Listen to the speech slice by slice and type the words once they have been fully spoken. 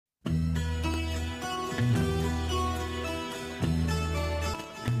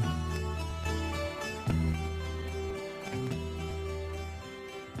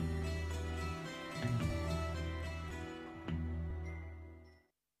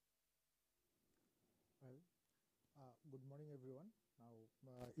Good morning, everyone.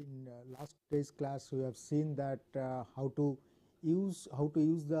 Now, in last day's class, we have seen that how to use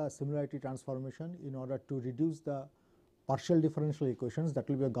the similarity transformation in order to reduce the partial differential equations, that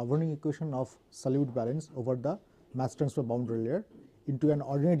will be a governing equation of solute balance over the mass transfer boundary layer, into an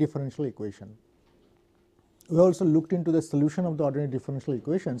ordinary differential equation. We also looked into the solution of the ordinary differential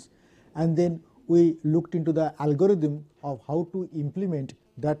equations, and then we looked into the algorithm of how to implement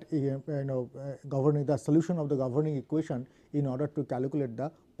that governing the solution of the governing equation in order to calculate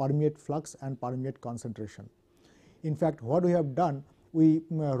the permeate flux and permeate concentration. In fact, what we have done, we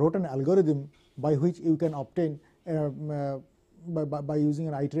wrote an algorithm by which you can obtain by using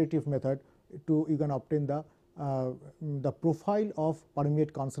an iterative method you can obtain the profile of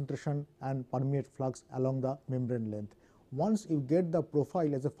permeate concentration and permeate flux along the membrane length. Once you get the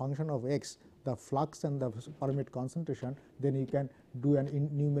profile as a function of x, the flux and the permeate concentration, then you can do an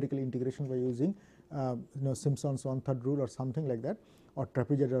numerical integration by using Simpson's 1/3 rule or something like that, or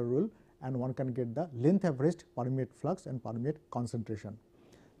trapezoidal rule, and one can get the length averaged permeate flux and permeate concentration.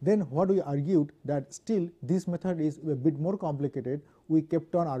 Then what we argued, that still this method is a bit more complicated. We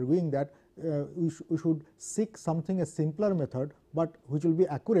kept on arguing that we should seek something a simpler method, but which will be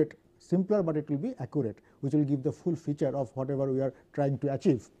accurate, simpler but it will be accurate, which will give the full feature of whatever we are trying to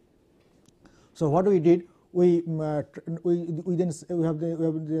achieve. So what we did, we have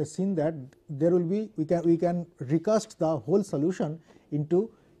seen that there will be we can recast the whole solution into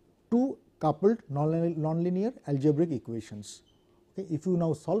two coupled nonlinear algebraic equations. Okay. If you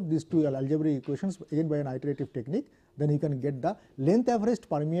now solve these two algebraic equations again by an iterative technique, then you can get the length averaged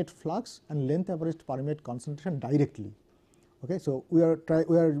permeate flux and length averaged permeate concentration directly. Okay. So we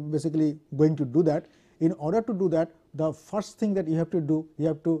are basically going to do that. In order to do that, the first thing that you have to do, you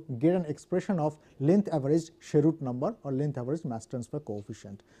have to get an expression of length averaged Sherwood number or length averaged mass transfer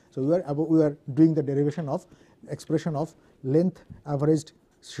coefficient. So we are doing the derivation of expression of length averaged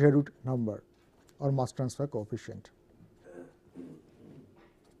Sherwood number or mass transfer coefficient.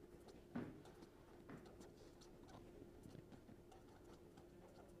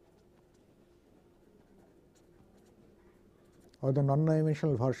 Or the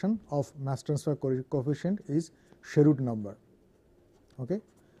non-dimensional version of mass transfer coefficient is Sherwood number. Okay.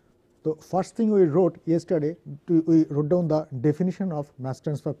 So first thing we wrote yesterday, we wrote down the definition of mass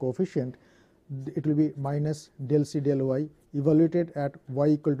transfer coefficient. It will be minus del C del y evaluated at y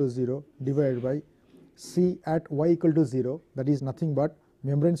equal to 0 divided by C at y equal to 0, that is nothing but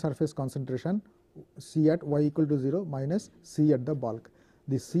membrane surface concentration C at y equal to 0 minus C at the bulk.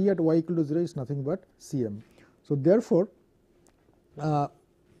 The C at y equal to 0 is nothing but Cm. So therefore,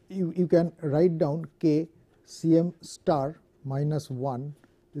 you can write down K Cm star minus 1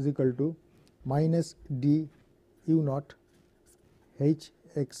 is equal to minus d u naught h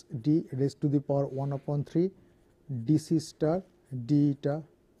x d raised to the power 1 upon 3 dc star d eta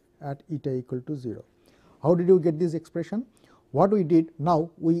at eta equal to 0. How did you get this expression? What we did,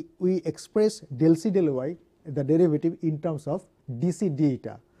 now we express del c del y, the derivative, in terms of dc d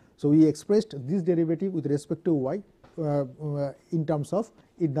eta. So we expressed this derivative with respect to y in terms of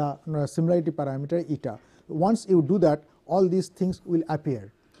the similarity parameter eta. Once you do that, all these things will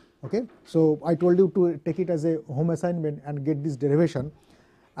appear. Okay. So I told you to take it as a home assignment and get this derivation,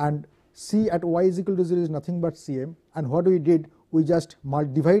 and C at y is equal to 0 is nothing but Cm, and what we did, we just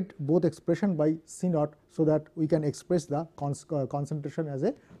divide both expression by C naught, so that we can express the concentration as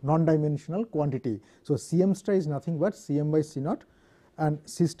a non-dimensional quantity. So Cm star is nothing but Cm by C naught, and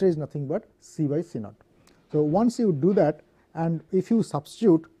C star is nothing but C by C naught. So once you do that, and if you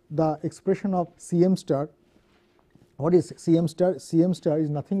substitute the expression of Cm star, what is Cm star? Cm star is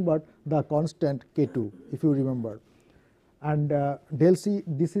nothing but the constant K2, if you remember, and del C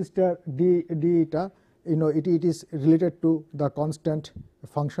dc star d eta, it is related to the constant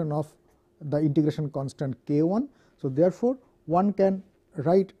function of the integration constant K1. So therefore, one can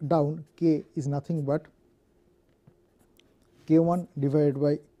write down K is nothing but K1 divided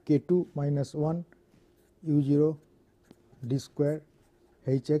by K2 minus 1 u0 d square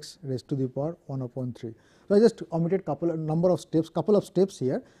hx raised to the power 1 upon 3. So I just omitted couple of steps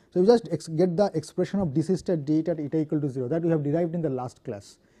here. So you just get the expression of dc star d eta at eta equal to 0, that we have derived in the last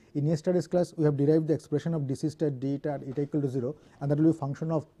class. In yesterday's class, we have derived the expression of dc star d eta at eta equal to 0, and that will be a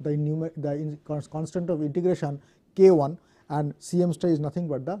function of the constant of integration K1, and Cm star is nothing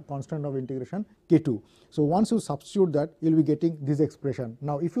but the constant of integration K2. So once you substitute that, you will be getting this expression.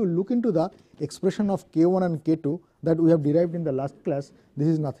 Now if you look into the expression of K1 and K2 that we have derived in the last class, this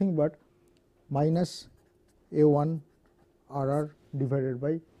is nothing but minus A1 RR divided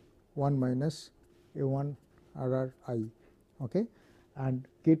by 1 minus A1 RR I. Okay. And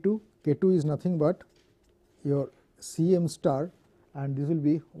K2 is nothing but your Cm star, and this will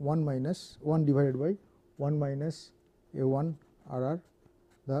be 1 minus 1 divided by 1 minus a1 rr,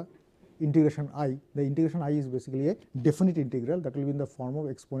 the integration I. The integration I is basically a definite integral that will be in the form of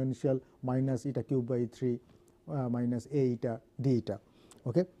exponential minus eta cube by 3 minus a eta d eta.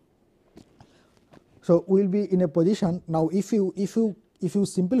 Okay. So we will be in a position now, if you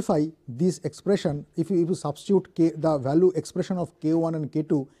simplify this expression, if you substitute the value expression of k1 and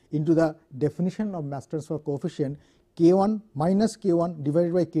k2 into the definition of mass transfer coefficient, k1 minus k1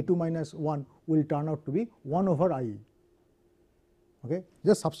 divided by k2 minus 1 will turn out to be 1 over I. Okay.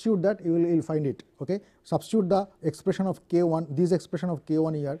 Just substitute that, you will find it. Okay. Substitute the expression of k1, this expression of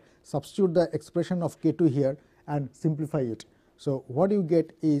k1 here, substitute the expression of k2 here and simplify it. So what you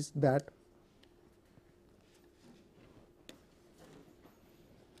get is that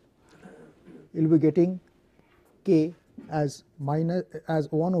you will be getting k as 1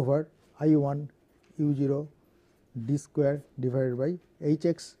 over I1 u0 d square divided by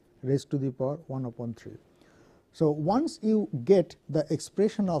hx raised to the power 1 upon 3. So once you get the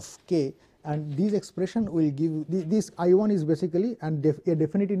expression of k, and this expression will give you this I1 is basically a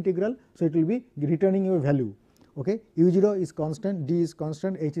definite integral, so it will be returning you a value. Okay. u0 is constant, d is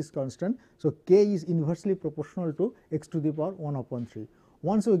constant, h is constant, so k is inversely proportional to x to the power 1 upon 3.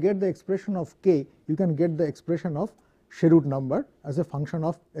 Once you get the expression of k, you can get the expression of Sherwood number as a function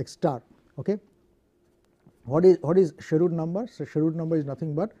of x star. Okay. What is Sherwood number? So Sherwood number is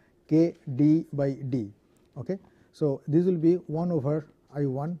nothing but k d by d. Okay. So this will be 1 over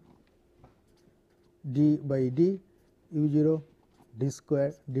I1 d by d u0 d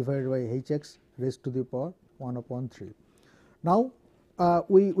square divided by hx raised to the power 1 upon 3. Now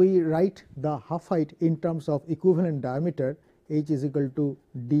we write the half height in terms of equivalent diameter, h is equal to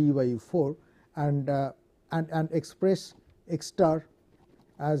d by 4, and express x star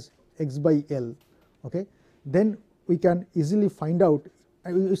as x by L. Okay. Then we can easily find out,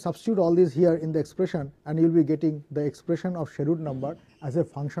 we substitute all this here in the expression, and you will be getting the expression of Sherwood number as a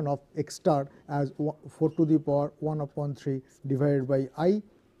function of x star as 4 to the power 1 upon 3 divided by I.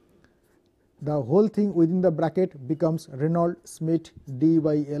 The whole thing within the bracket becomes Reynolds-Smith d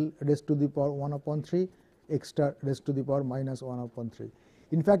by L raised to the power 1 upon 3 x star raised to the power minus 1 upon 3.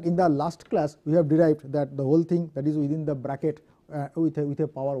 In fact, in the last class we have derived that the whole thing that is within the bracket with a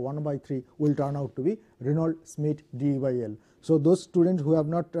power 1 by 3 will turn out to be Reynolds-Smith d by L. So those students who have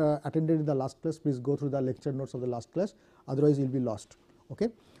not attended the last class, please go through the lecture notes of the last class, otherwise you will be lost. Okay.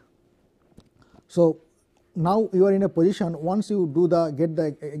 So now you are in a position, once you do get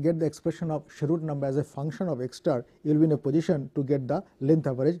the expression of Sherwood number as a function of x star, you will be in a position to get the length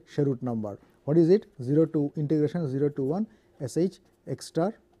average Sherwood number. What is it? 0 to integration 0 to 1 sh x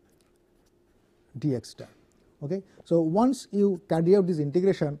star dx star. Okay. So once you carry out this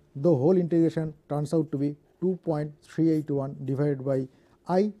integration, the whole integration turns out to be 2.381 divided by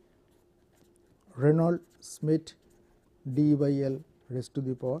I Reynolds-Smith d by L raised to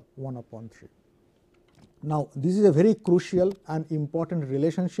the power 1 upon 3. Now this is a very crucial and important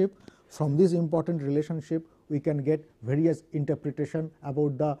relationship. From this important relationship we can get various interpretation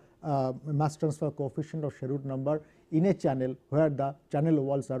about the mass transfer coefficient of Sherwood number in a channel where the channel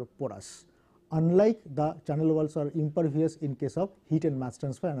walls are porous, unlike the channel walls are impervious in case of heat and mass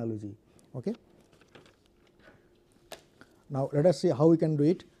transfer analogy. Okay. Now let us see how we can do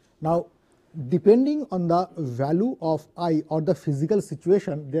it. Now depending on the value of I or the physical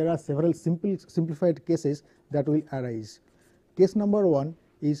situation, there are several simplified cases that will arise. Case number 1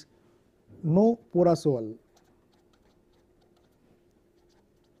 is no porous wall.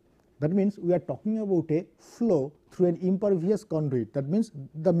 That means we are talking about a flow through an impervious conduit. That means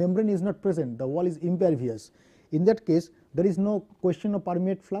the membrane is not present, the wall is impervious. In that case, there is no question of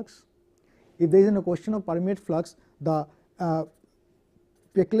permeate flux. If there is no question of permeate flux, the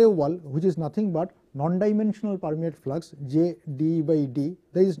Peclet wall, which is nothing but non-dimensional permeate flux J d by d,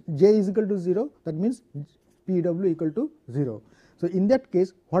 there is J is equal to 0, that means Pw equal to 0. So in that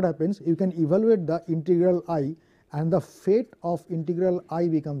case what happens, you can evaluate the integral I, and the fate of integral I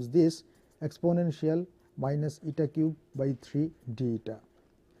becomes this exponential minus eta cube by 3 d eta.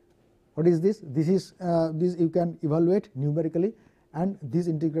 What is this? This is this you can evaluate numerically, and this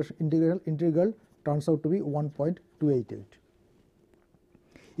integral turns out to be 1.288.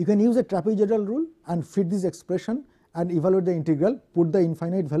 You can use a trapezoidal rule and fit this expression and evaluate the integral, put the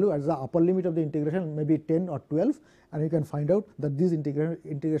infinite value as the upper limit of the integration, maybe 10 or 12, and you can find out that this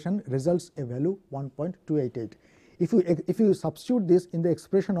integration results a value 1.288. If you substitute this in the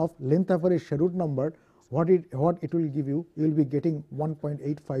expression of length average Sherwood number, what it will give you, you will be getting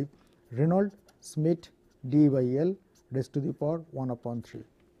 1.85 Reynolds-Smith d by L raised to the power 1 upon 3.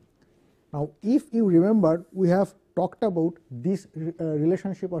 Now, if you remember, we have talked about this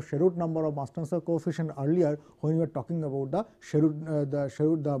relationship of Sherwood number of mass transfer coefficient earlier when we were talking about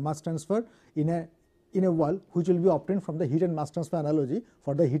the mass transfer in a wall, which will be obtained from the heat and mass transfer analogy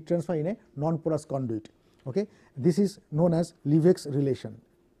for the heat transfer in a non-porous conduit. Okay, this is known as Leveck's relation.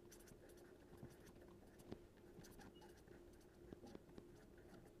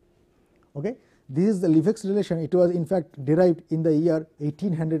 Okay, this is the Leveck's relation. It was in fact derived in the year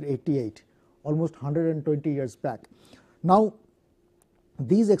 1888, almost 120 years back. Now,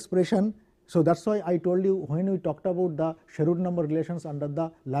 these expression, so that's why I told you when we talked about the Sherwood number relations under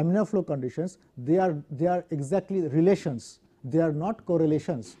the laminar flow conditions, they are exactly relations. They are not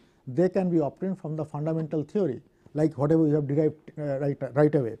correlations. They can be obtained from the fundamental theory, like whatever we have derived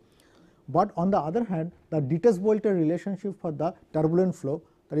right away. But on the other hand, the Dittes-Boelter relationship for the turbulent flow,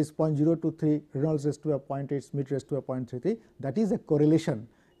 that is 0.023 Reynolds raised to a 0.8 Schmidt raised to a 0.33, that is a correlation.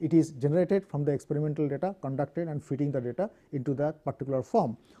 It is generated from the experimental data, conducted and fitting the data into that particular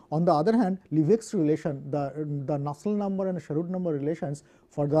form. On the other hand, Leveck's relation, the Nusselt number and Sherwood number relations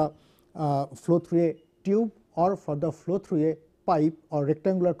for the flow through a tube or for the flow through a pipe or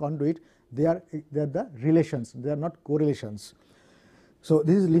rectangular conduit, they are the relations, they are not correlations. So,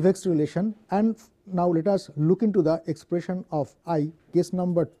 this is Leveck's relation, and now let us look into the expression of I, case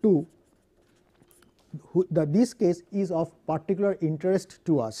number 2. This case is of particular interest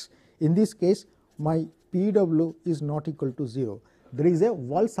to us. In this case, my PW is not equal to 0. There is a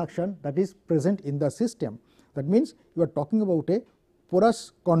wall suction that is present in the system. That means you are talking about a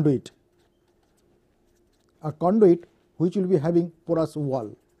porous conduit, a conduit which will be having porous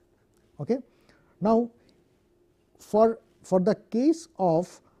wall. Okay. Now, for the case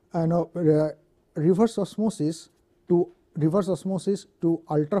of reverse osmosis to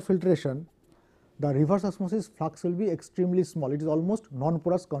ultrafiltration, the reverse osmosis flux will be extremely small. It is almost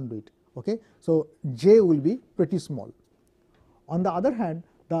non-porous conduit. Okay. So, J will be pretty small. On the other hand,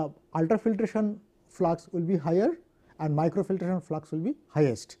 the ultrafiltration flux will be higher and microfiltration flux will be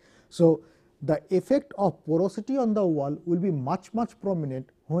highest. So, the effect of porosity on the wall will be much prominent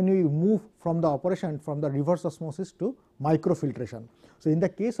when we move from the operation from the reverse osmosis to microfiltration. So, in the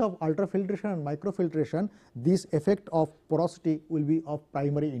case of ultrafiltration and microfiltration, this effect of porosity will be of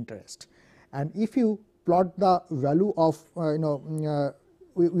primary interest. And if you plot the value of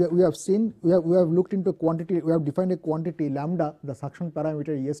we have seen, we have looked into quantity, we have defined a quantity lambda, the suction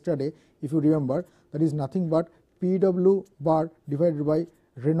parameter yesterday, if you remember, that is nothing but PW bar divided by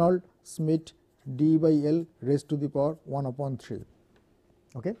Reynolds Schmidt d by L raised to the power 1 upon 3.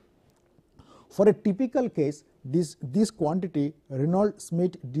 Okay. For a typical case, this quantity Reynolds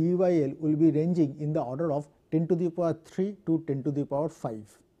Schmidt d by L will be ranging in the order of 10 to the power 3 to 10 to the power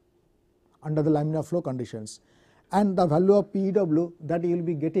 5 under the laminar flow conditions, and the value of PW that you will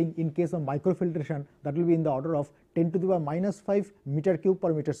be getting in case of microfiltration, that will be in the order of 10 to the power minus 5 meter cube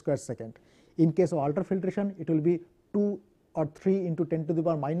per meter square second. In case of ultrafiltration, it will be 2 or 3 into 10 to the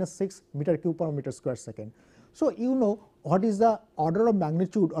power minus 6 meter cube per meter square second. So, you know what is the order of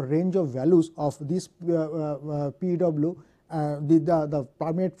magnitude or range of values of this PW, the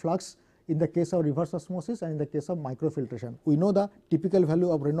permeate flux in the case of reverse osmosis and in the case of microfiltration. We know the typical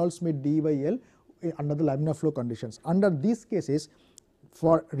value of Reynolds Schmidt d by L under the laminar flow conditions. Under these cases,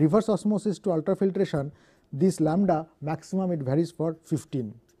 for reverse osmosis to ultrafiltration, this lambda maximum it varies for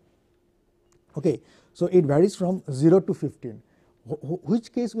 15. Okay. So, it varies from 0 to 15.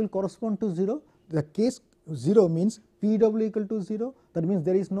 Which case will correspond to 0? The case 0 means PW equal to 0, that means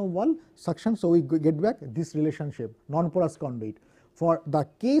there is no wall suction. So, we get back this relationship non-porous conduit. For the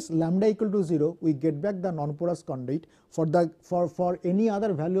case lambda equal to 0, we get back the non-porous conduit. For any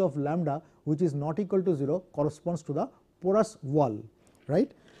other value of lambda which is not equal to 0 corresponds to the porous wall,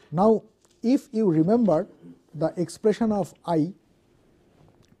 right. Now, if you remember the expression of I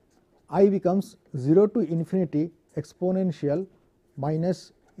becomes 0 to infinity exponential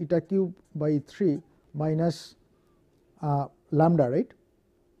minus eta cube by 3 minus lambda, right,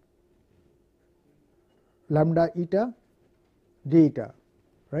 lambda eta d eta,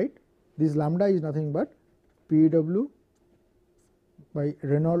 right. This lambda is nothing but PW by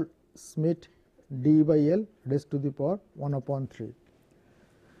Reynolds Schmidt d by L raised to the power 1 upon 3.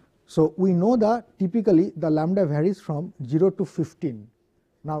 So, we know that typically the lambda varies from 0 to 15.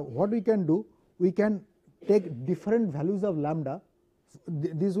 Now, what we can do, we can take different values of lambda.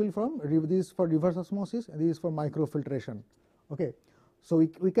 This will this is for reverse osmosis and this is for microfiltration. Okay. So,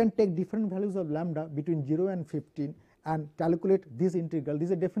 we can take different values of lambda between 0 and 15 and calculate this integral. This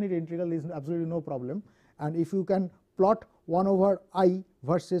is a definite integral, there is absolutely no problem, and if you can plot 1 over I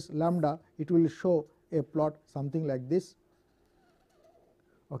versus lambda, it will show a plot something like this.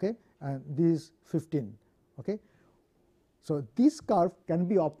 okay, and this is 15. Okay. So, this curve can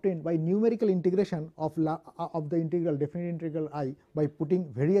be obtained by numerical integration of the integral definite integral I by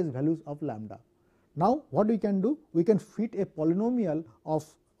putting various values of lambda. Now, what we can do? We can fit a polynomial of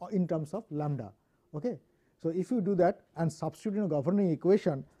in terms of lambda. Okay. So, if you do that and substitute in a governing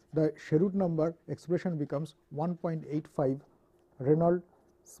equation, the Sherwood number expression becomes 1.85 Reynolds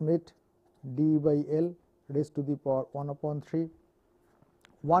Smith d by L raised to the power 1 upon 3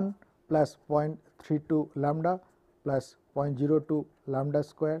 1 plus 0.32 lambda plus 0.02 lambda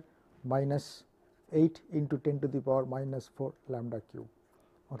square minus 8 into 10 to the power minus 4 lambda cube.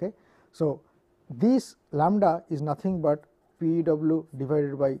 Okay. So, this lambda is nothing but PW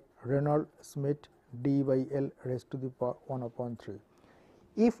divided by Reynolds Smith d by L raised to the power 1 upon 3.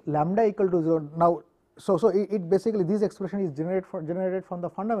 If lambda equal to 0, now so it basically this expression is generated from the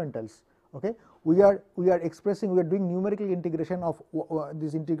fundamentals. Okay. We are doing numerical integration of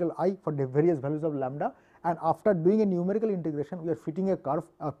this integral I for the various values of lambda, and after doing a numerical integration we are fitting a curve,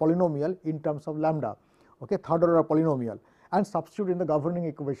 a polynomial in terms of lambda, okay, third order polynomial, and substitute in the governing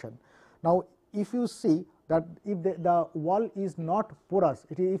equation. Now, if you see that if the wall is not porous,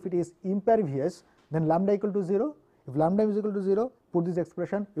 if it is impervious, then lambda equal to 0. If lambda is equal to 0, put this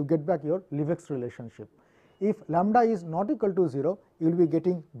expression, you get back your Levesque relationship. If lambda is not equal to 0, you will be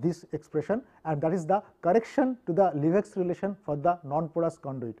getting this expression, and that is the correction to the Levesque relation for the non-porous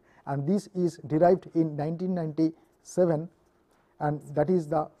conduit, and this is derived in 1997, and that is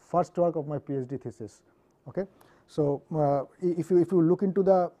the first work of my PhD thesis. Okay. So, if you look into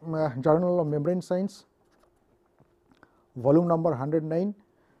the Journal of Membrane Science, volume number 109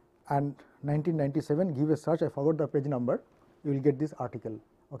 and 1997, give a search, I forgot the page number, you will get this article.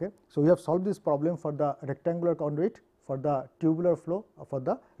 Okay. So, we have solved this problem for the rectangular conduit, for the tubular flow, for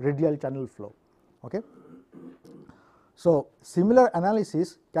the radial channel flow. Okay. So, similar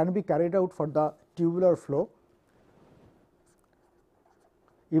analysis can be carried out for the tubular flow.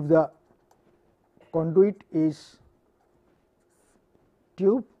 If the conduit is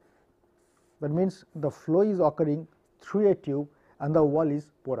tube, that means the flow is occurring through a tube and the wall is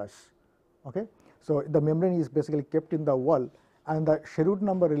porous. Okay. So, the membrane is basically kept in the wall, and the Sherwood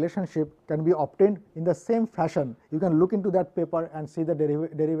number relationship can be obtained in the same fashion. You can look into that paper and see the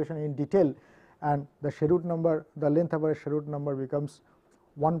derivation in detail, and the Sherwood number, the length of a Sherwood number becomes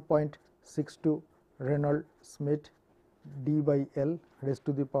 1.62 Reynolds Smith d by L raised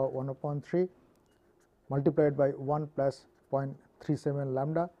to the power 1 upon 3 multiplied by 1 plus 0.37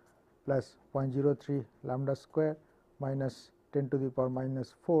 lambda plus 0.03 lambda square minus 10 to the power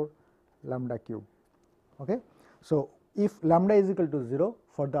minus 4 lambda cube. Okay. So, if lambda is equal to 0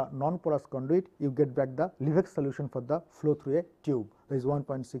 for the non-porous conduit, you get back the Levesque solution for the flow through a tube, that is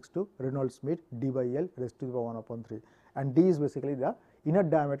 1.62 Reynolds Smith d by L raised to the power 1 upon 3, and d is basically the inner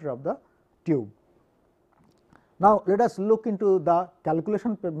diameter of the tube. Now, let us look into the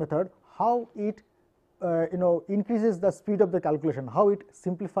calculation method, how it increases the speed of the calculation, how it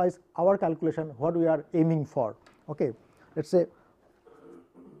simplifies our calculation, what we are aiming for. Okay. Let us say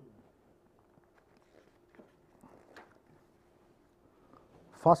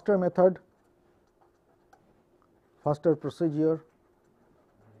faster method, faster procedure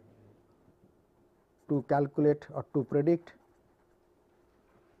to calculate or to predict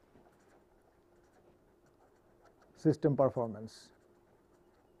system performance.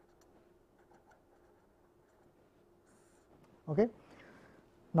 Okay.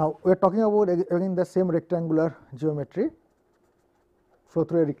 Now, we are talking about again the same rectangular geometry, flow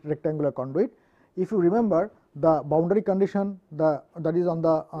through a rectangular conduit. If you remember, the boundary condition, that is on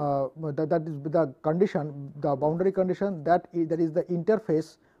the that is the condition, the boundary condition that is the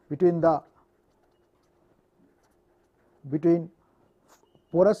interface between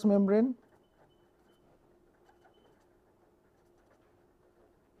porous membrane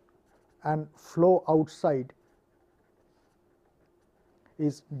and flow outside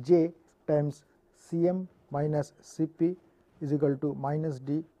is J times Cm minus Cp is equal to minus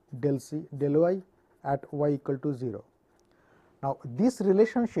D del C del y at y equal to 0. Now, this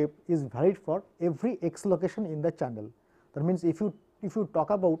relationship is valid for every x location in the channel. That means, if you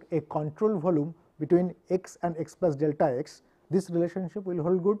talk about a control volume between x and x plus delta x, this relationship will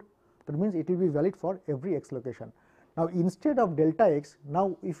hold good. That means, it will be valid for every x location. Now, instead of delta x,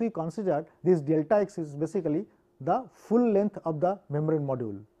 now if we consider this delta x is basically the full length of the membrane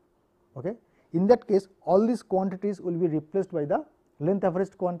module. Okay. In that case, all these quantities will be replaced by the length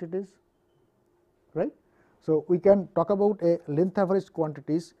averaged quantities, right. So, we can talk about a length averaged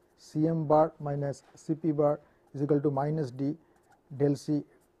quantities Cm bar minus Cp bar is equal to minus D del C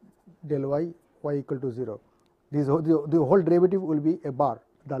del y, y equal to 0. The whole derivative will be a bar.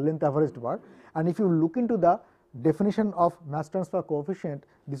 the length averaged bar. And if you look into the definition of mass transfer coefficient,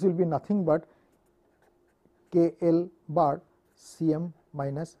 this will be nothing but KL bar Cm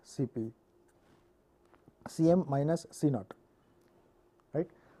minus Cp, Cm minus C naught, right.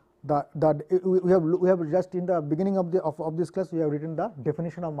 We have just in the beginning of this class we have written the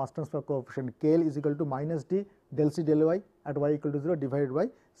definition of mass transfer coefficient. KL is equal to minus d del C del y at y equal to 0 divided by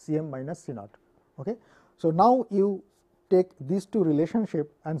Cm minus C naught. Okay. So now you take these two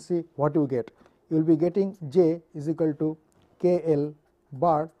relationship and see what you get. You will be getting J is equal to KL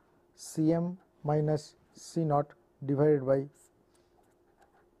bar Cm minus C naught divided by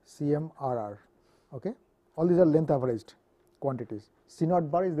Cm RR. Okay. All these are length averaged quantities. C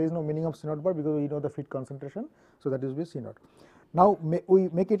naught bar is, there is no meaning of C naught bar because we know the feed concentration. So that is C naught. Now we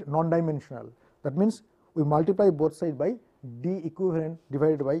make it non-dimensional. That means we multiply both sides by D equivalent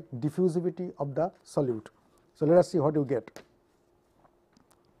divided by diffusivity of the solute. So let us see what you get.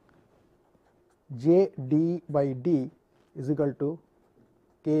 J d by d is equal to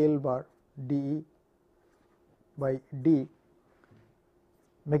KL bar dE by d.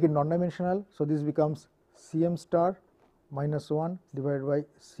 Make it non-dimensional. So this becomes Cm star minus 1 divided by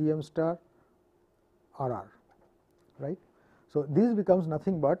Cm star RR, right. So this becomes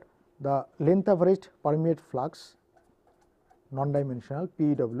nothing but the length averaged permeate flux non-dimensional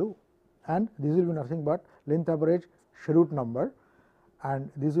PW, and this will be nothing but length average Sherwood number,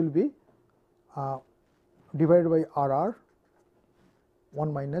 and this will be divided by RR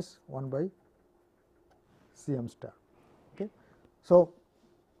 1 minus 1 by Cm star. Okay. So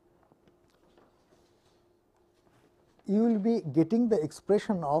you will be getting the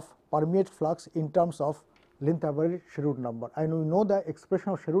expression of permeate flux in terms of length average Sherwood number, and we know the expression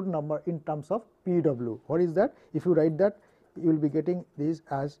of Sherwood number in terms of PW. What is that? If you write that, you will be getting this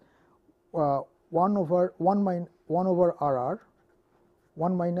as 1 over RR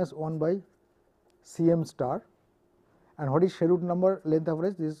 1 minus 1 by Cm star, and what is Sherwood number length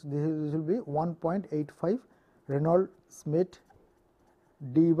average? This will be 1.85 Reynolds-Smith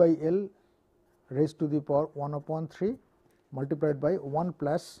d by L raised to the power 1 upon 3 multiplied by 1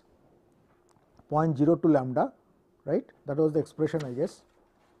 plus 0.02 lambda, right. That was the expression, I guess.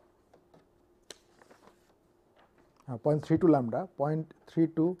 0.32 lambda,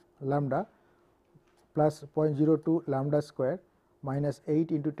 0.32 lambda plus 0.02 lambda square minus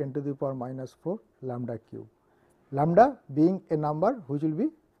 8 into 10 to the power minus 4 lambda cube. Lambda being a number which will be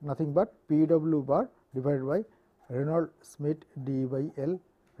nothing but PW bar divided by Reynolds-Smith d by L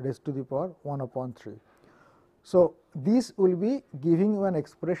raised to the power 1 upon 3. So this will be giving you an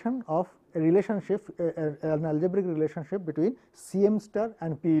expression of a relationship, an algebraic relationship between Cm star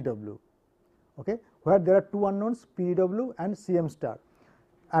and PW, okay, where there are two unknowns PW and Cm star,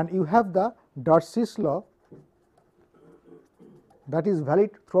 and you have the Darcy's law that is valid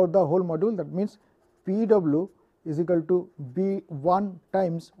throughout the whole module. That means PW is equal to B1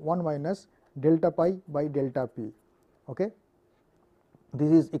 times 1 minus delta pi by delta P. Okay. This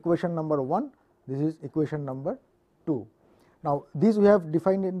is equation number 1, this is equation number 2. Now these we have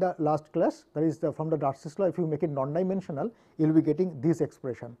defined in the last class, that is from the Darcy's law. If you make it non-dimensional, you will be getting this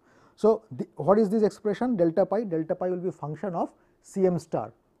expression. So what is this expression? Delta pi will be function of Cm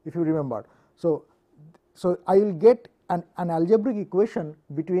star, if you remember. So I will get an algebraic equation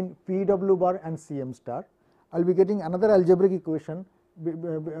between PW bar and Cm star. I will be getting another algebraic equation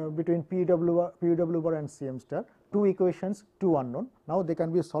between PW bar and Cm star. Two equations, two unknown. Now they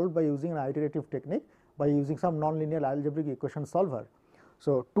can be solved by using an iterative technique, by using some nonlinear algebraic equation solver.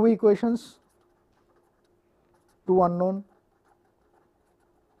 So two equations, two unknown.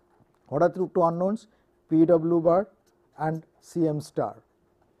 What are the two unknowns? PW bar and Cm star.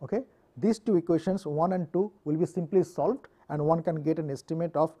 Okay. These two equations 1 and 2 will be simply solved, and one can get an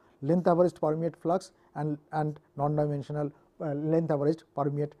estimate of length averaged permeate flux and non-dimensional length averaged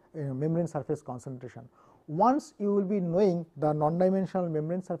permeate membrane surface concentration. Once you will be knowing the non-dimensional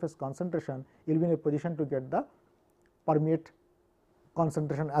membrane surface concentration, you will be in a position to get the permeate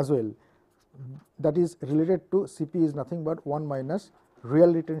concentration as well. That is related to Cp is nothing but 1 minus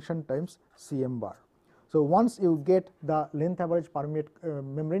real retention times Cm bar. So once you get the length average permeate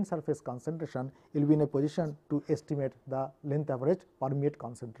membrane surface concentration, you will be in a position to estimate the length average permeate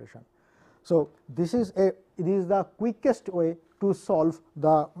concentration. So this is the quickest way to solve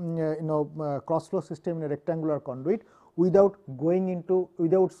the cross flow system in a rectangular conduit without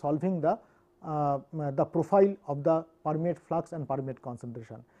solving the profile of the permeate flux and permeate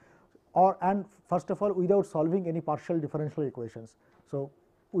concentration, and first of all without solving any partial differential equations. So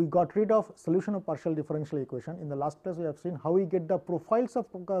we got rid of solution of partial differential equation. In the last class we have seen how we get the profiles of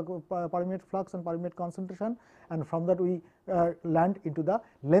permeate flux and permeate concentration, and from that we land into the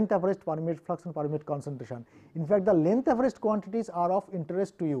length averaged permeate flux and permeate concentration. In fact, the length averaged quantities are of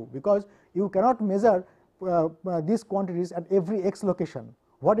interest to you, because you cannot measure these quantities at every x location.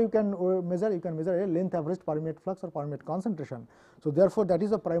 What you can measure? You can measure a length averaged permeate flux or permeate concentration. So, therefore, that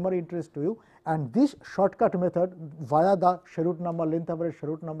is a primary interest to you, and this shortcut method via the Sherwood number, length average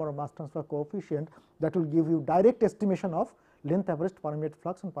Sherwood number or mass transfer coefficient, that will give you direct estimation of length averaged permeate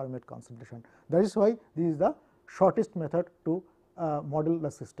flux and permeate concentration. That is why this is the shortest method to model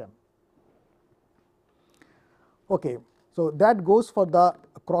the system. Okay. So, that goes for the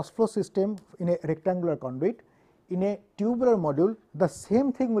cross flow system in a rectangular conduit. In a tubular module, the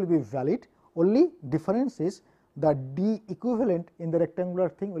same thing will be valid, only difference is the D equivalent in the rectangular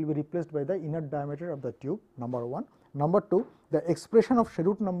thing will be replaced by the inner diameter of the tube, number 1. Number 2, the expression of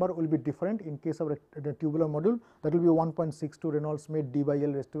Sherwood number will be different in case of the tubular module, that will be 1.62 Reynolds made D by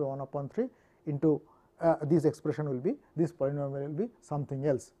L raised to 1 upon 3 into this expression will be, this polynomial will be something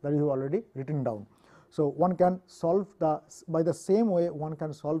else that you have already written down. So, one can solve the, by the same way one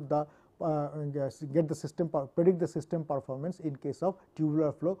can solve the get the system, predict the system performance in case of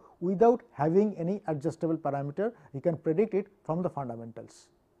tubular flow without having any adjustable parameter. You can predict it from the fundamentals.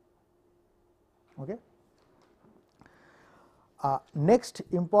 Okay. Next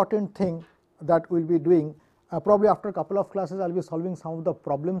important thing that we will be doing, probably after a couple of classes I will be solving some of the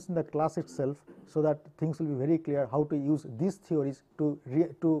problems in the class itself, so that things will be very clear how to use these theories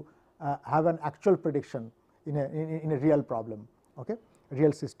to have an actual prediction in a real problem, okay,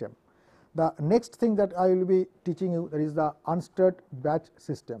 real system. The next thing that I will be teaching you, that is the unstirred batch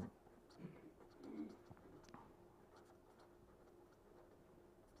system.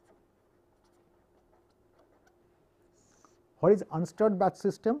 What is unstirred batch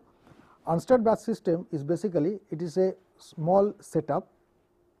system? Unstirred batch system is basically, it is a small setup,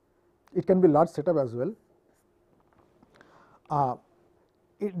 it can be large setup as well.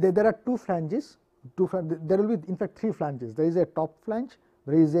 There are two flanges, there will be in fact 3 flanges. There is a top flange,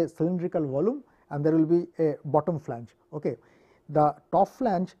 there is a cylindrical volume, and there will be a bottom flange. Okay. The top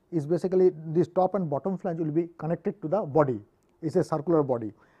flange is basically, this top and bottom flange will be connected to the body, it is a circular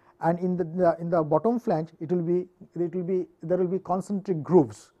body, and in the bottom flange there will be concentric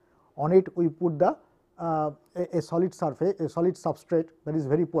grooves. On it we put the a solid surface, a solid substrate that is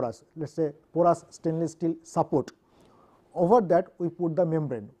very porous, let us say porous stainless steel support. Over that we put the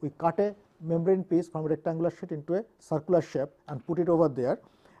membrane, we cut a membrane piece from a rectangular sheet into a circular shape and put it over there,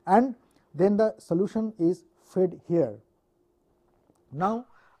 and then the solution is fed here. Now,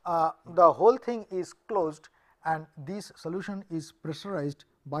 the whole thing is closed and this solution is pressurized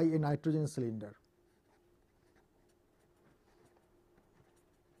by a nitrogen cylinder.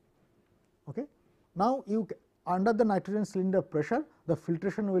 Okay. Now, you under the nitrogen cylinder pressure, the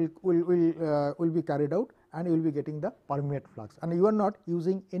filtration will be carried out and you will be getting the permeate flux, and you are not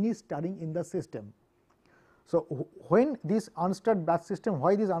using any stirring in the system. So, when this unstirred batch system,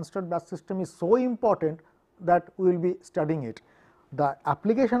 why this unstirred batch system is so important that we will be studying it. The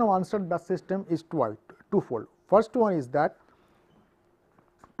application of unstirred batch system is twofold. First one is that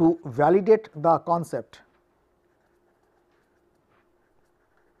to validate the concept.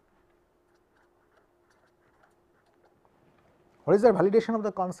 What is the validation of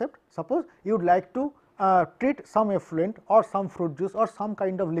the concept? Suppose you would like to treat some effluent or some fruit juice or some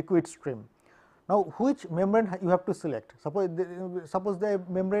kind of liquid stream. Now, which membrane you have to select? Suppose the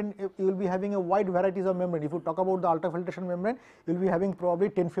membrane, you will be having a wide varieties of membrane. If you talk about the ultrafiltration membrane, you will be having probably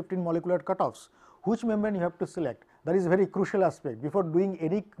 10-15 molecular cutoffs. Which membrane you have to select? That is very crucial aspect. Before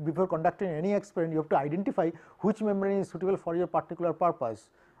conducting any experiment, you have to identify which membrane is suitable for your particular purpose.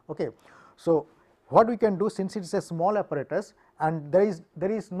 Okay. So, what we can do, since it is a small apparatus and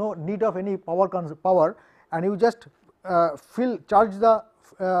there is no need of any power, and you just charge the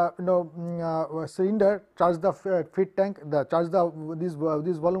cylinder, charge the feed tank, charge this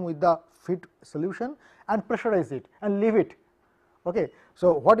volume with the feed solution and pressurize it and leave it. Okay.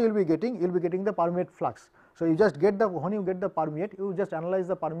 So, what you will be getting? You will be getting the permeate flux. So, you just get the, when you get the permeate, you just analyze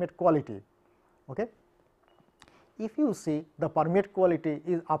the permeate quality. Okay. If you see the permeate quality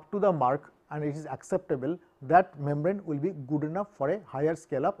is up to the mark and it is acceptable, that membrane will be good enough for a higher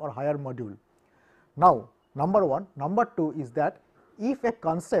scale up or higher module. Now, number 1. Number 2 is that if a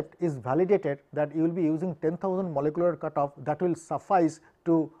concept is validated that you will be using 10,000 molecular cutoff, that will suffice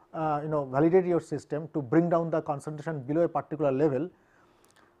to validate your system to bring down the concentration below a particular level,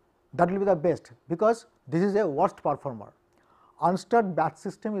 that will be the best, because this is a worst performer. Unstirred batch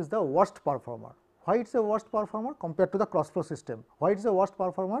system is the worst performer. Why it is a worst performer compared to the cross flow system? Why it is a worst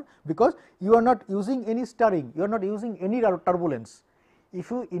performer? Because you are not using any stirring, you are not using any turbulence.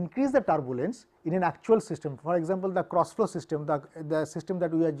 If you increase the turbulence in an actual system, for example, the cross flow system, the system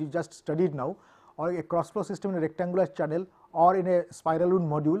that we have just studied now, or a cross flow system in a rectangular channel, or in a spiral wound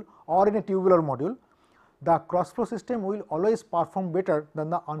module, or in a tubular module, the cross flow system will always perform better than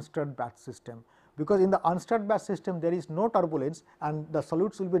the unstirred batch system, because in the unstirred batch system there is no turbulence and the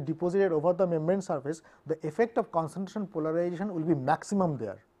solutes will be deposited over the membrane surface. The effect of concentration polarization will be maximum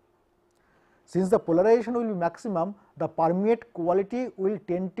there. Since the polarization will be maximum, the permeate quality will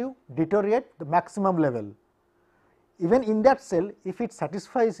tend to deteriorate the maximum level. Even in that cell, if it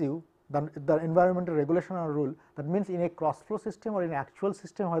satisfies you the environmental regulation or rule, that means in a cross flow system or in an actual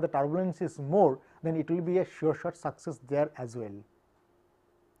system where the turbulence is more, then it will be a sure shot success there as well.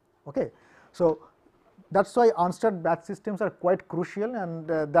 Okay. So, that is why unstirred batch systems are quite crucial, and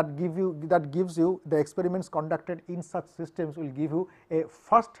that gives you the experiments conducted in such systems will give you a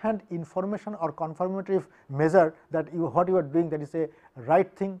first hand information or confirmative measure that what you are doing, that is a right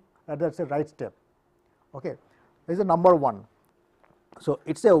thing, that is a right step. Okay. This is the number 1. So,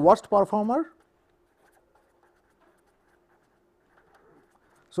 it is a worst performer.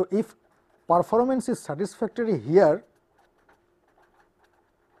 So, if performance is satisfactory here,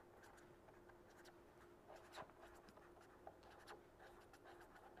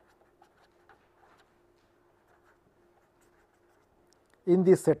 in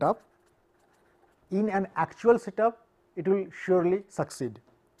this setup, in an actual setup it will surely succeed.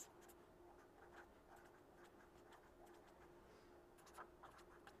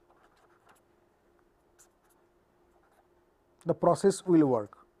 The process will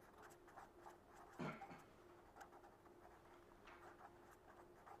work.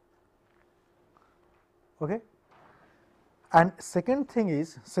 Okay. And second thing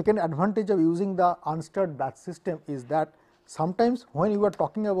is, second advantage of using the unstirred batch system is that sometimes when you are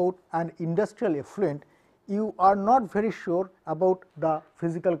talking about an industrial effluent, you are not very sure about the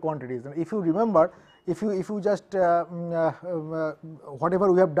physical quantities. And if you remember, if you just whatever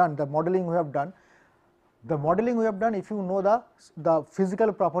we have done, the modeling we have done, if you know the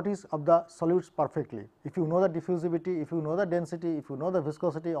physical properties of the solutes perfectly, if you know the diffusivity, if you know the density, if you know the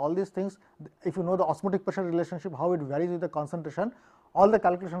viscosity, all these things, if you know the osmotic pressure relationship, how it varies with the concentration, all the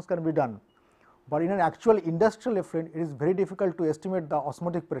calculations can be done. But in an actual industrial effluent, it is very difficult to estimate the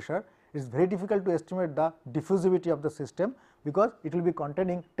osmotic pressure, it is very difficult to estimate the diffusivity of the system, because it will be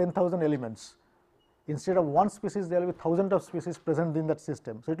containing 10,000 elements. Instead of one species, there will be thousands of species present in that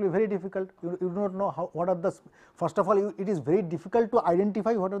system. So, it will be very difficult, you do not know what are the, first of all it is very difficult to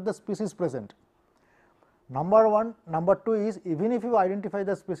identify what are the species present. Number 1, number 2 is, even if you identify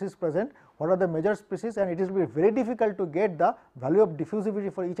the species present, what are the major species, and it will be very difficult to get the value of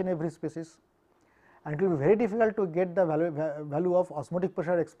diffusivity for each and every species, and it will be very difficult to get the value of osmotic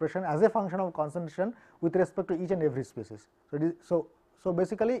pressure expression as a function of concentration with respect to each and every species. So, it is, so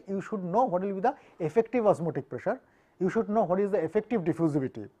basically you should know what will be the effective osmotic pressure, you should know what is the effective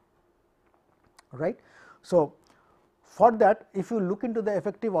diffusivity, right. So, for that, if you look into the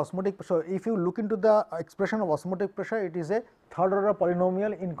effective osmotic pressure, if you look into the expression of osmotic pressure, it is a third order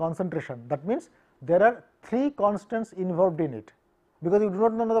polynomial in concentration. That means there are 3 constants involved in it, because you do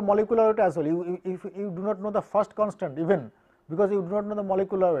not know the molecular weight as well. If you do not know the first constant, even because you do not know the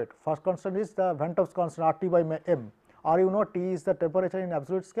molecular weight, first constant is the Van 't Hoff's constant RT by m, or you know T is the temperature in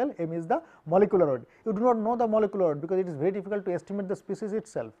absolute scale, m is the molecular weight. You do not know the molecular weight because it is very difficult to estimate the species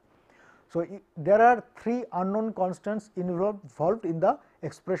itself. So, there are 3 unknown constants involved in the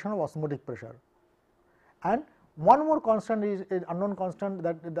expression of osmotic pressure, and one more constant is unknown constant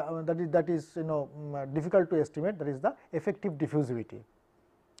that is difficult to estimate, that is the effective diffusivity.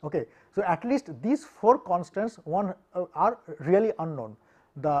 Okay. So, at least these 4 constants are really unknown.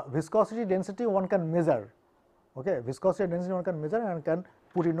 The viscosity, density one can measure, okay. Viscosity and density one can measure and can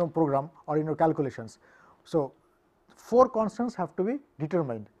put in a program or in your calculations. So, 4 constants have to be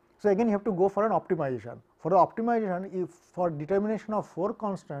determined. So, again you have to go for an optimization. For the optimization, for determination of 4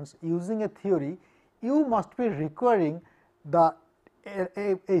 constants using a theory, you must be requiring a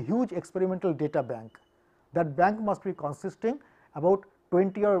huge experimental data bank. That bank must be consisting about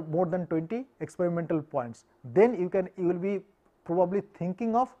 20 or more than 20 experimental points. Then you will be probably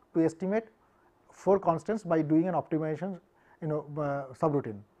thinking of to estimate 4 constants by doing an optimization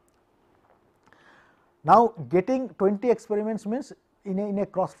subroutine. Now, getting 20 experiments means in a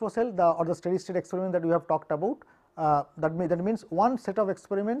cross flow cell or the steady state experiment that we have talked about, that means one set of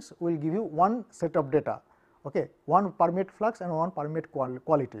experiments will give you one set of data, okay, one permeate flux and one permeate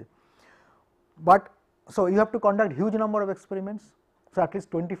quality. But so you have to conduct huge number of experiments, So at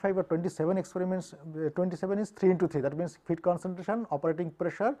least 25 or 27 experiments, 27 is 3 into 3, that means feed concentration, operating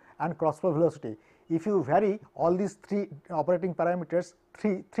pressure and cross flow velocity. If you vary all these 3 operating parameters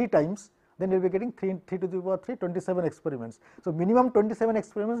 3 times, then you will be getting 3 to the power 3, 27 experiments. So minimum 27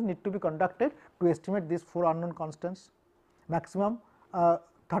 experiments need to be conducted to estimate these 4 unknown constants, maximum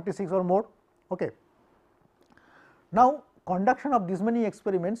 36 or more. Okay. Now conduction of these many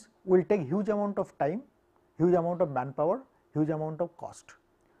experiments will take huge amount of time, huge amount of manpower, huge amount of cost.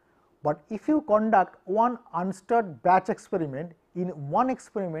 But if you conduct one unstirred batch experiment, in one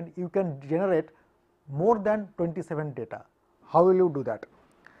experiment you can generate more than 27 data. How will you do that?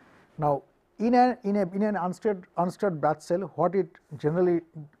 Now in an unstirred batch cell,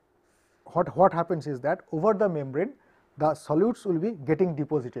 what happens is that over the membrane the solutes will be getting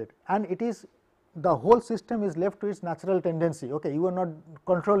deposited, and it is the whole system is left to its natural tendency. Okay, you are not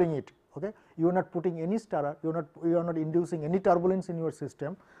controlling it. Okay, you are not putting any stirrer, you are not inducing any turbulence in your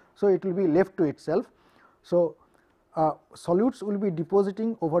system, so it will be left to itself. So solutes will be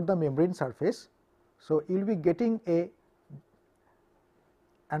depositing over the membrane surface. So you will be getting a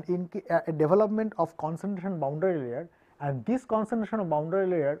development of concentration boundary layer, and this concentration boundary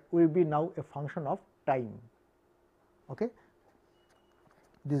layer will be now a function of time. Okay,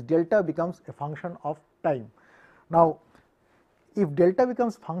 this delta becomes a function of time. Now if delta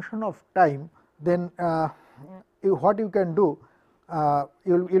becomes function of time, then what you can do,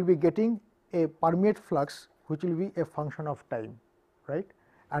 you will be getting a permeate flux which will be a function of time, right,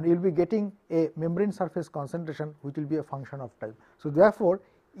 and you will be getting a membrane surface concentration which will be a function of time. So therefore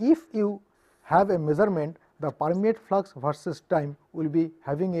if you have a measurement, the permeate flux versus time will be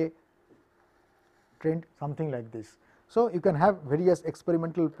having a trend something like this. So you can have various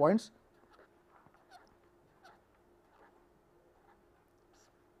experimental points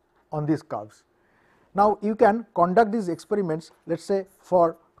on these curves. Now you can conduct these experiments, let us say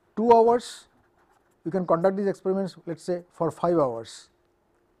for 2 hours, you can conduct these experiments let us say for 5 hours.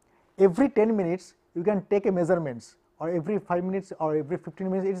 Every 10 minutes you can take a measurements, or every 5 minutes or every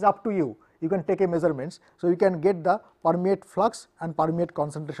 15 minutes, it is up to you, you can take a measurements. So you can get the permeate flux and permeate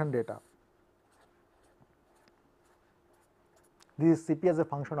concentration data. This is Cp as a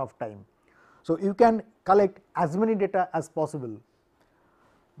function of time. So you can collect as many data as possible.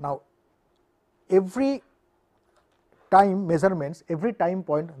 Now every time measurements, every time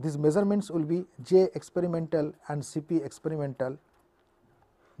point, these measurements will be J experimental and Cp experimental.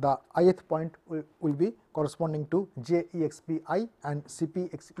 The ith point will be corresponding to J expi and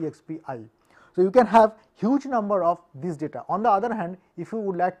Cp expi. So you can have huge number of these data. On the other hand, if you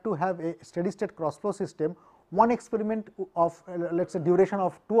would like to have a steady state cross flow system, one experiment of let us say duration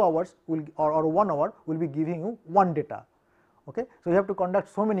of 2 hours will or 1 hour will be giving you one data. Okay. So you have to conduct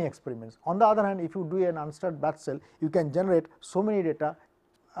so many experiments. On the other hand, if you do an unstirred batch cell, you can generate so many data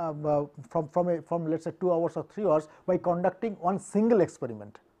from let us say 2 hours or 3 hours by conducting one single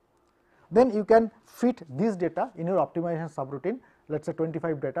experiment. Then you can fit this data in your optimization subroutine, let us say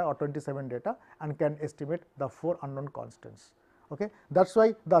 25 data or 27 data, and can estimate the 4 unknown constants. Okay. That is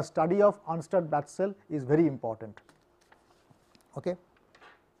why the study of unstirred batch cell is very important. Okay.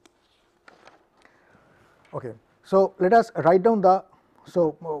 Okay. So let us write down the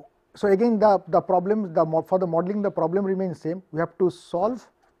so again the problem for the modeling, the problem remains same. We have to solve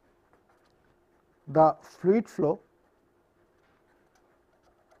the fluid flow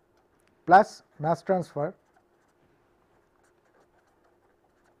plus mass transfer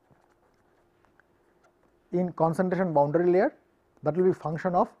in concentration boundary layer, that will be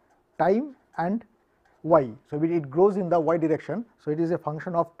function of time and y. So it grows in the y direction. So it is a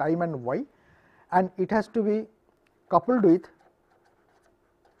function of time and y, and it has to be coupled with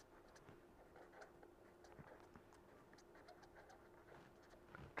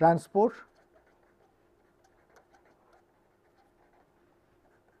transport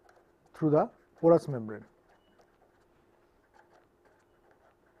through the porous membrane.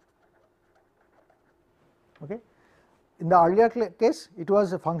 Okay. In the earlier case, it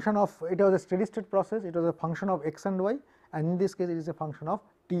was a function of, it was a steady state process, it was a function of x and y, and in this case it is a function of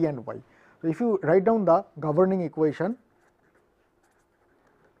t and y. So if you write down the governing equation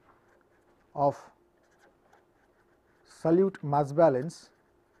of solute mass balance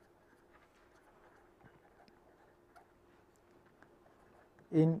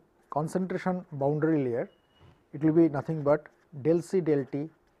in concentration boundary layer, it will be nothing but del C del T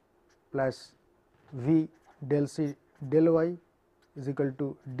plus V del C del Y is equal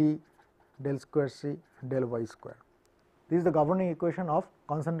to D del square C del Y square. This is the governing equation of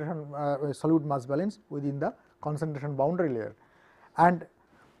concentration solute mass balance within the concentration boundary layer. And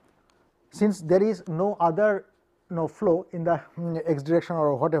since there is no other flow in the x direction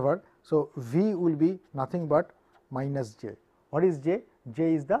or whatever. So, V will be nothing but minus J. What is J?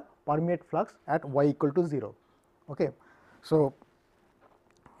 J is the permeate flux at y equal to 0. Okay. So,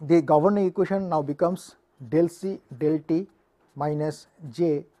 the governing equation now becomes del C del T minus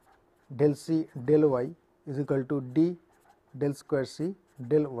J del C del y is equal to d del square C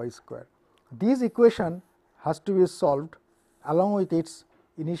del y square. This equation has to be solved along with its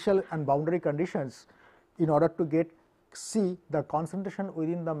initial and boundary conditions in order to get C, the concentration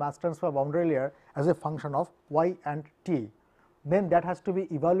within the mass transfer boundary layer, as a function of y and t. Then that has to be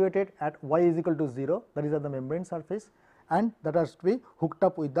evaluated at y is equal to 0, that is at the membrane surface, and that has to be hooked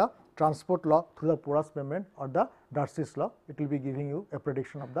up with the transport law through the porous membrane or the Darcy's law. It will be giving you a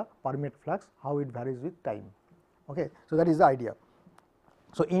prediction of the permeate flux, how it varies with time. Okay. So, that is the idea.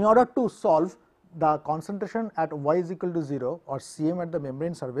 So, in order to solve the concentration at y is equal to 0 or Cm at the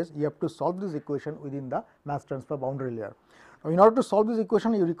membrane surface, you have to solve this equation within the mass transfer boundary layer. Now, in order to solve this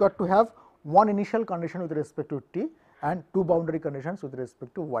equation, you require to have one initial condition with respect to t and two boundary conditions with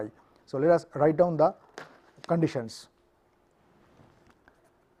respect to y. So, let us write down the conditions.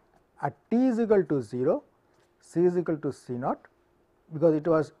 At t is equal to 0, C is equal to C naught, because it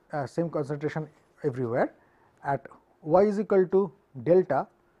was same concentration everywhere. At y is equal to delta,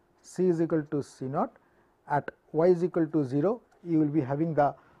 C is equal to C naught. At y is equal to 0, you will be having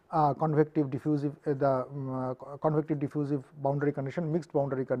the convective diffusive convective diffusive boundary condition, mixed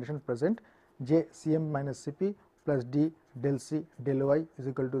boundary condition present, J Cm minus Cp plus d del C del y is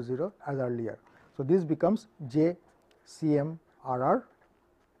equal to 0 as earlier. So, this becomes J Cm Rr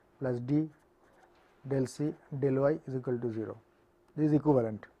plus d del C del y is equal to 0. This is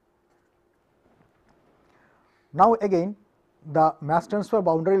equivalent. Now, again the mass transfer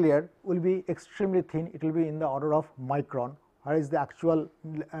boundary layer will be extremely thin, it will be in the order of micron, whereas the actual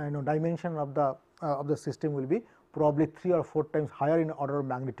dimension of the system will be probably 3 or 4 times higher in order of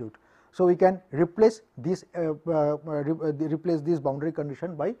magnitude. So, we can replace this boundary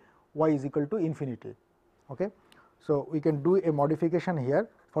condition by y is equal to infinity. Okay. So, we can do a modification here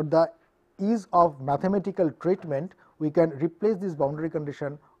for the ease of mathematical treatment. We can replace this boundary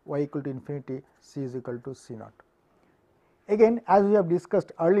condition y equal to infinity, C is equal to C naught. Again, as we have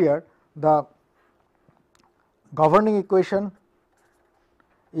discussed earlier, the governing equation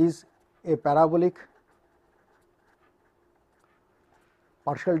is a parabolic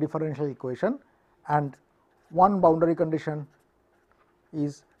partial differential equation, and one boundary condition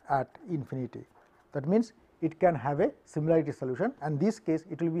is at infinity. That means, it can have a similarity solution, and this case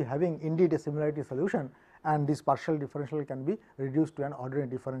it will be having indeed a similarity solution, and this partial differential can be reduced to an ordinary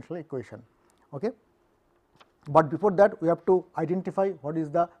differential equation. Okay. But before that, we have to identify what is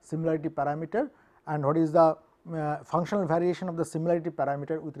the similarity parameter and what is the functional variation of the similarity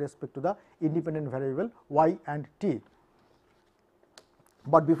parameter with respect to the independent variable y and t.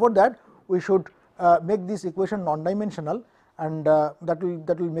 But before that, we should make this equation non-dimensional, and that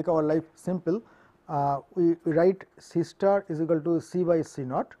will make our life simple. We write C star is equal to C by C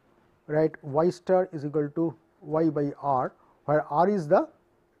naught, write y star is equal to y by r, where r is the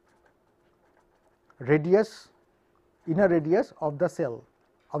radius, inner radius of the cell,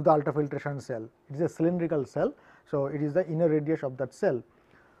 of the ultrafiltration cell. It is a cylindrical cell. So, it is the inner radius of that cell,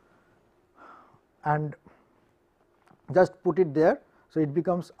 and just put it there. So, it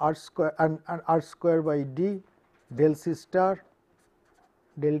becomes r square and r square by d del C star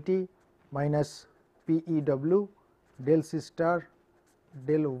del t minus P E W del C star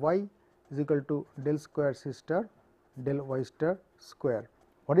del y is equal to del square C star del y star square.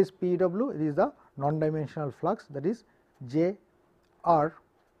 What is P E W? It is the non-dimensional flux, that is J R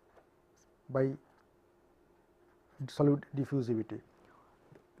by solute diffusivity.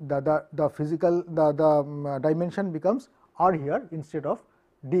 The physical dimension becomes R here instead of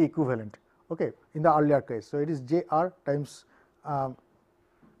D equivalent, okay, in the earlier case. So, it is J R times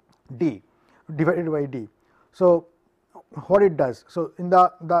D divided by D. So, what it does? So, in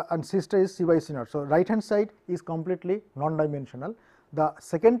the and C star is C by C naught. So, right hand side is completely non-dimensional. The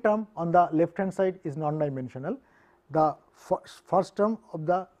second term on the left hand side is non-dimensional. The first term of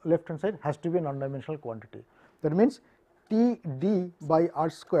the left hand side has to be a non-dimensional quantity. That means, T d by r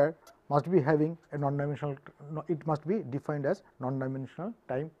square must be having a non-dimensional, it must be defined as non-dimensional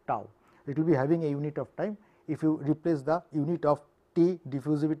time tau. It will be having a unit of time. If you replace the unit of T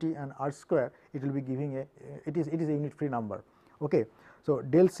diffusivity and r square, it will be giving a, it is a unit free number. Okay. So,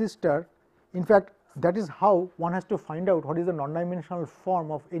 del C star, in fact, that is how one has to find out what is the non-dimensional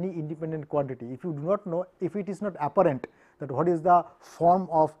form of any independent quantity. If you do not know, if it is not apparent that what is the form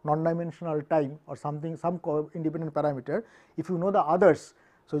of non-dimensional time or something, some independent parameter, if you know the others,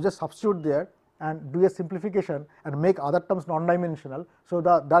 so just substitute there and do a simplification and make other terms non-dimensional. So,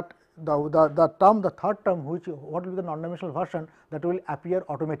 the third term what will be the non-dimensional version, that will appear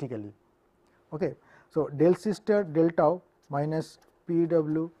automatically. Okay. So, del C star del tau minus P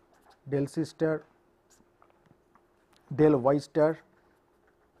W del C star del y star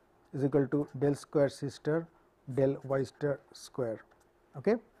is equal to del square C star del y star square.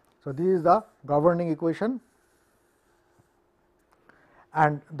 Okay. So, this is the governing equation,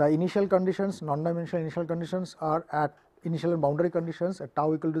 and the initial conditions, non-dimensional initial conditions are at initial and boundary conditions at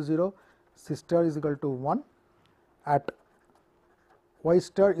tau equal to 0, C star is equal to 1, at y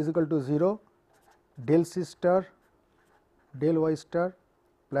star is equal to 0, del C star del y star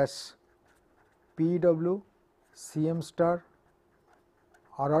plus P W C M star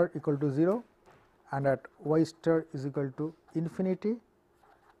R R equal to 0, and at y star is equal to infinity,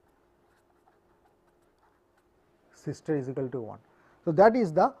 C star is equal to 1. So, that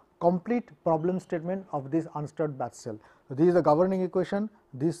is the complete problem statement of this undisturbed batch cell. So, this is the governing equation,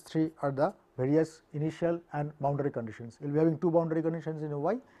 these three are the various initial and boundary conditions. You will be having two boundary conditions in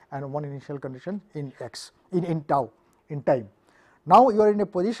y and one initial condition in x in tau in time. Now, you are in a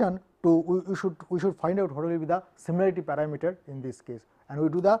position to we should find out what will be the similarity parameter in this case, and we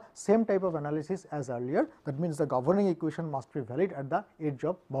do the same type of analysis as earlier. That means, the governing equation must be valid at the edge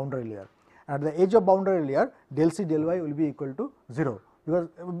of boundary layer. At the edge of boundary layer, del C del y will be equal to 0, because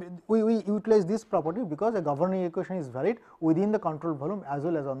we utilize this property because the governing equation is valid within the control volume as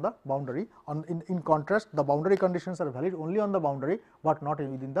well as on the boundary. In contrast, the boundary conditions are valid only on the boundary, but not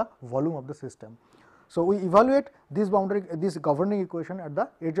within the volume of the system. So, we evaluate this governing equation at the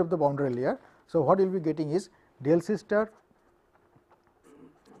edge of the boundary layer. So, what we will be getting is del C star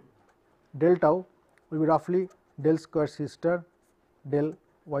del tau will be roughly del square C star del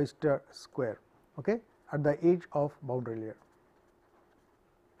y star square, okay, at the edge of boundary layer.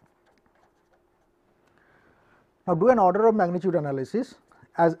 Now, do an order of magnitude analysis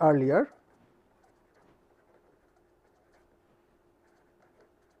as earlier.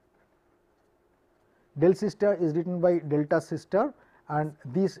 Del C star is written by delta C star, and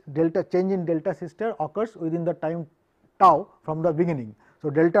this delta change in delta C star occurs within the time tau from the beginning. So,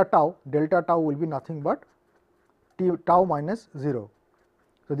 delta tau will be nothing but tau minus 0.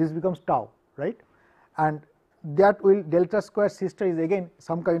 So, this becomes tau, right, and that will delta square C star is again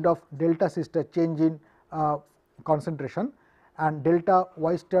some kind of delta C star change in concentration, and delta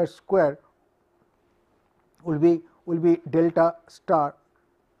y star square will be delta star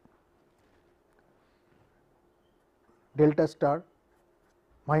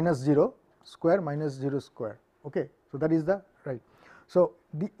minus 0 square minus 0 square. Okay. So, that is the right. So,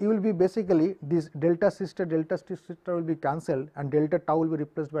 you will be basically this delta C star will be cancelled, and delta tau will be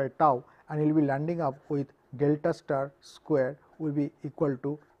replaced by tau, and you will be landing up with delta star square will be equal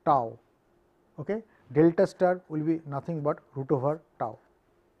to tau. Okay. Delta star will be nothing but root over tau.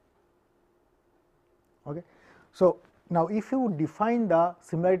 Okay. So, now if you define the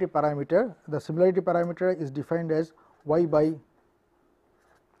similarity parameter, the similarity parameter is defined as y by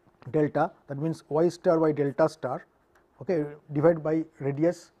delta, that means y star by delta star, okay, divided by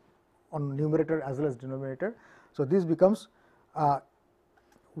radius on numerator as well as denominator. So, this becomes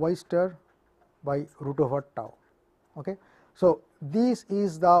y star by root over tau. Okay. So, this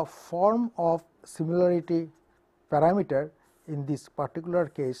is the form of similarity parameter in this particular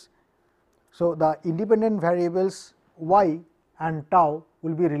case. So, the independent variables y and tau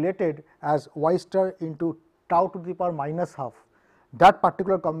will be related as y star into tau to the power minus half. That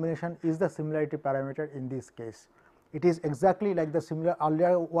particular combination is the similarity parameter in this case. It is exactly like the similar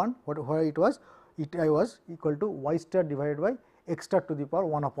earlier one, where it was equal to y star divided by x star to the power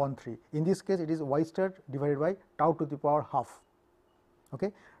 1 upon 3. In this case, it is y star divided by tau to the power half.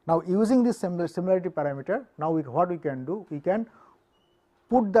 Okay. Now, using this similarity parameter, now what we can do? We can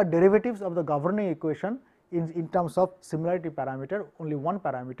put the derivatives of the governing equation in terms of similarity parameter, only one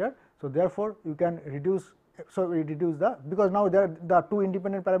parameter. So, therefore, you can reduce. So, we reduce because now the two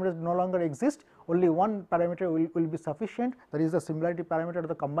independent parameters no longer exist, only one parameter will be sufficient, that is the similarity parameter,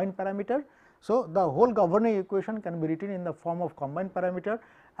 the combined parameter. So, the whole governing equation can be written in the form of combined parameter,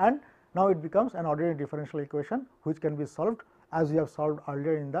 and now it becomes an ordinary differential equation which can be solved as we have solved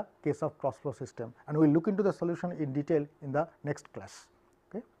earlier in the case of cross flow system, and we will look into the solution in detail in the next class.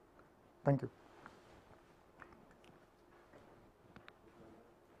 Okay. Thank you.